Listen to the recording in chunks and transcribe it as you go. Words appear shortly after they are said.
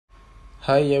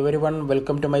Hi every one,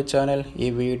 welcome to my channel. ഈ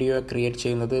video create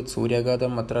ചെയ്യുന്നത്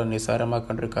സൂര്യാഘാതം അത്ര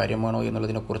നിസ്സാരമാക്കേണ്ട ഒരു കാര്യമാണോ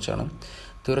എന്നുള്ളതിനെക്കുറിച്ചാണ്.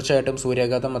 തീർച്ചയായിട്ടും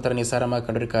സൂര്യാഘാതം അത്ര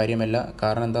നിസ്സാരമാക്കേണ്ട ഒരു കാര്യമല്ല.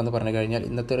 കാരണം എന്താണെന്ന് പറഞ്ഞു കഴിഞ്ഞാൽ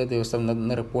ഇന്നത്തെ ഒരു ദിവസം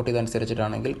ഇന്ന് റിപ്പോർട്ട്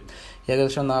ചെയ്തനുസരിച്ചിട്ടാണെങ്കിൽ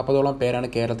ഏകദേശം 40ഓളം പേരാണ്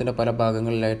കേരളത്തിൻ്റെ പല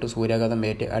ഭാഗങ്ങളിലായിട്ട് സൂര്യാഘാതം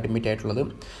അഡ്മിറ്റ് ആയിട്ടുള്ളത്.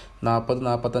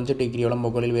 40-45 ഡിഗ്രിയോളം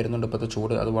മുകളിൽ വരുന്നുണ്ട് ഇപ്പോഴത്തെ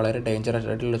ചൂട്. അത് വളരെ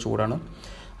ഡേഞ്ചറസ് ആയിട്ടുള്ള ചൂടാണ്.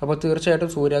 അപ്പോൾ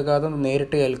തീർച്ചയായിട്ടും സൂര്യാഘാതം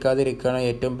നേരിട്ട് ഏൽക്കാതിരിക്കുകയാണ്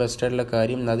ഏറ്റവും ബെസ്റ്റായിട്ടുള്ള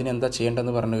കാര്യം. അതിനെന്താ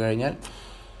ചെയ്യേണ്ടതെന്ന് പറഞ്ഞു കഴിഞ്ഞാൽ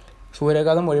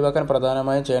സൂര്യാഘാതം ഒഴിവാക്കാൻ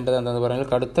പ്രധാനമായും ചെയ്യേണ്ടത് എന്താണെന്ന് പറഞ്ഞാൽ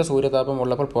കടുത്ത സൂര്യതാപം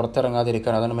ഉള്ളപ്പോൾ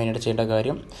പുറത്തിറങ്ങാതിരിക്കാൻ. അതാണ് മെയിനായിട്ട് ചെയ്യേണ്ട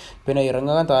കാര്യം. പിന്നെ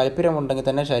ഇറങ്ങാൻ താല്പര്യമുണ്ടെങ്കിൽ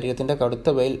തന്നെ ശരീരത്തിൻ്റെ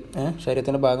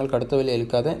ഭാഗങ്ങൾ കടുത്ത വെയിൽ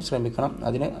ഏൽക്കാതെ ശ്രമിക്കണം.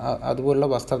 അതുപോലുള്ള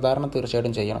വസ്ത്രധാരണം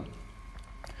തീർച്ചയായിട്ടും ചെയ്യണം.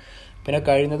 പിന്നെ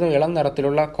കഴിയുന്നതും ഇളം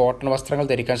നിറത്തിലുള്ള കോട്ടൺ വസ്ത്രങ്ങൾ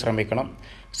ധരിക്കാൻ ശ്രമിക്കണം.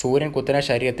 സൂര്യൻ കുത്തനെ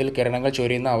ശരീരത്തിൽ കിരണങ്ങൾ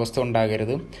ചൊരിയുന്ന അവസ്ഥ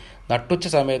ഉണ്ടാകരുത്. നട്ടുച്ച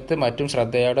സമയത്ത് മറ്റും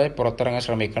ശ്രദ്ധയോടെ പുറത്തിറങ്ങാൻ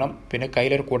ശ്രമിക്കണം. പിന്നെ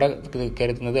കയ്യിലൊരു കുട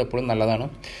കരുതുന്നത് എപ്പോഴും നല്ലതാണ്.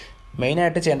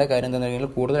 മെയിനായിട്ട് ചെയ്യേണ്ട കാര്യം എന്താണെന്ന്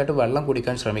പറഞ്ഞാൽ കൂടുതലായിട്ട് വെള്ളം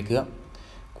കുടിക്കാൻ ശ്രമിക്കുക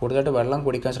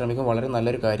വളരെ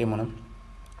നല്ലൊരു കാര്യമാണ്.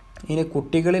 ഇനി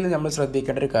കുട്ടികളിൽ നമ്മൾ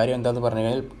ശ്രദ്ധിക്കേണ്ട ഒരു കാര്യം എന്താണെന്ന് പറഞ്ഞു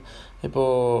കഴിഞ്ഞാൽ ഇപ്പോൾ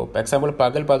എക്സാമ്പിൾ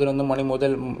പകൽ 11 മണി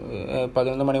മുതൽ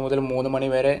 3 മണി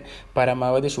വരെ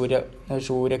പരമാവധി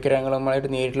സൂര്യകിരണങ്ങളുമായിട്ട്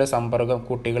നേരിട്ടുള്ള സമ്പർക്കം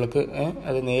കുട്ടികൾക്ക്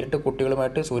അത് നേരിട്ട്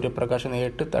കുട്ടികളുമായിട്ട് സൂര്യപ്രകാശം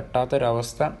നേരിട്ട്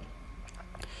തട്ടാത്തൊരവസ്ഥ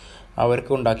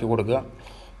അവർക്ക് ഉണ്ടാക്കി കൊടുക്കുക.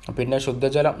 പിന്നെ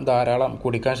ശുദ്ധജലം ധാരാളം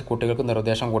കുടിക്കാൻ കുട്ടികൾക്ക്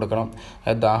നിർദ്ദേശം കൊടുക്കണം.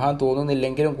 ദാഹം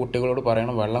തോന്നുന്നില്ലെങ്കിലും കുട്ടികളോട്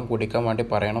പറയണം, വെള്ളം കുടിക്കാൻ വേണ്ടി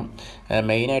പറയണം.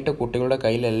 മെയിനായിട്ട് കുട്ടികളുടെ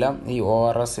കയ്യിലെല്ലാം ഈ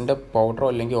ORSൻ്റെ പൗഡറോ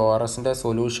അല്ലെങ്കിൽ ORSൻ്റെ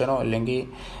സൊല്യൂഷനോ അല്ലെങ്കിൽ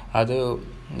അത്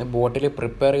ബോട്ടിൽ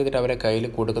പ്രിപ്പയർ ചെയ്തിട്ട് അവരെ കയ്യിൽ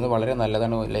കൊടുക്കുന്നത് വളരെ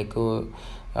നല്ലതാണ്. ലൈക്ക്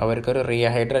അവർക്കൊരു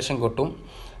റീഹൈഡ്രേഷൻ കിട്ടും.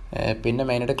 പിന്നെ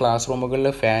മെയിനായിട്ട് ക്ലാസ് റൂമുകളിൽ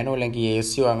ഫാനോ അല്ലെങ്കിൽ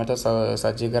AC അങ്ങനത്തെ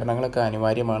സജ്ജീകരണങ്ങളൊക്കെ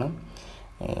അനിവാര്യമാണ്.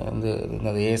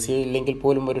 AC ഇല്ലെങ്കിൽ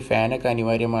പോലും ഒരു ഫാനൊക്കെ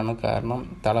അനിവാര്യമാണ്. കാരണം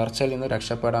തളർച്ചയിൽ നിന്ന്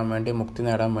രക്ഷപ്പെടാൻ വേണ്ടി, മുക്തി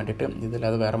നേടാൻ വേണ്ടിയിട്ട്.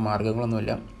 ഇതിലത് വേറെ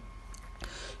മാർഗ്ഗങ്ങളൊന്നുമില്ല.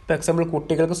 ഇപ്പോൾ എക്സാമ്പിൾ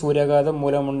കുട്ടികൾക്ക് സൂര്യാഘാതം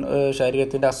മൂലം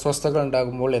ശരീരത്തിൻ്റെ അസ്വസ്ഥതകൾ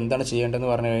ഉണ്ടാകുമ്പോൾ എന്താണ് ചെയ്യേണ്ടതെന്ന്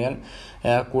പറഞ്ഞു കഴിഞ്ഞാൽ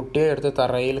കുട്ടിയെ എടുത്ത്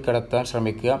തറയിൽ കിടത്താൻ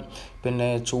ശ്രമിക്കുക. പിന്നെ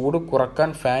ചൂട് കുറക്കാൻ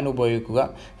ഫാൻ ഉപയോഗിക്കുക.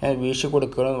 വീശി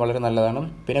കൊടുക്കുന്നത് വളരെ നല്ലതാണ്.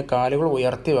 പിന്നെ കാലുകൾ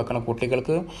ഉയർത്തി വെക്കണം.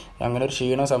 കുട്ടികൾക്ക് അങ്ങനെ ഒരു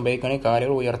ക്ഷീണം സംഭവിക്കുകയാണെങ്കിൽ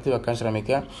കാലുകൾ ഉയർത്തി വെക്കാൻ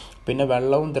ശ്രമിക്കുക. പിന്നെ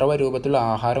വെള്ളവും ദ്രവരൂപത്തിലുള്ള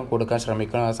ആഹാരം കൊടുക്കാൻ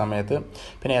ശ്രമിക്കണം ആ സമയത്ത്.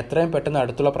 പിന്നെ എത്രയും പെട്ടെന്ന്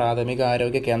അടുത്തുള്ള പ്രാഥമിക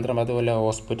ആരോഗ്യ കേന്ദ്രം അതുപോലെ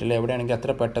ഹോസ്പിറ്റൽ എവിടെയാണെങ്കിൽ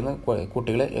അത്ര പെട്ടെന്ന്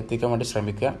കുട്ടികളെ എത്തിക്കാൻ വേണ്ടി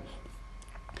ശ്രമിക്കുക.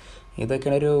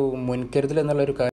 ഇതൊക്കെയാണ് ഒരു മുൻകരുതൽ എന്നുള്ളൊരു കാര്യം.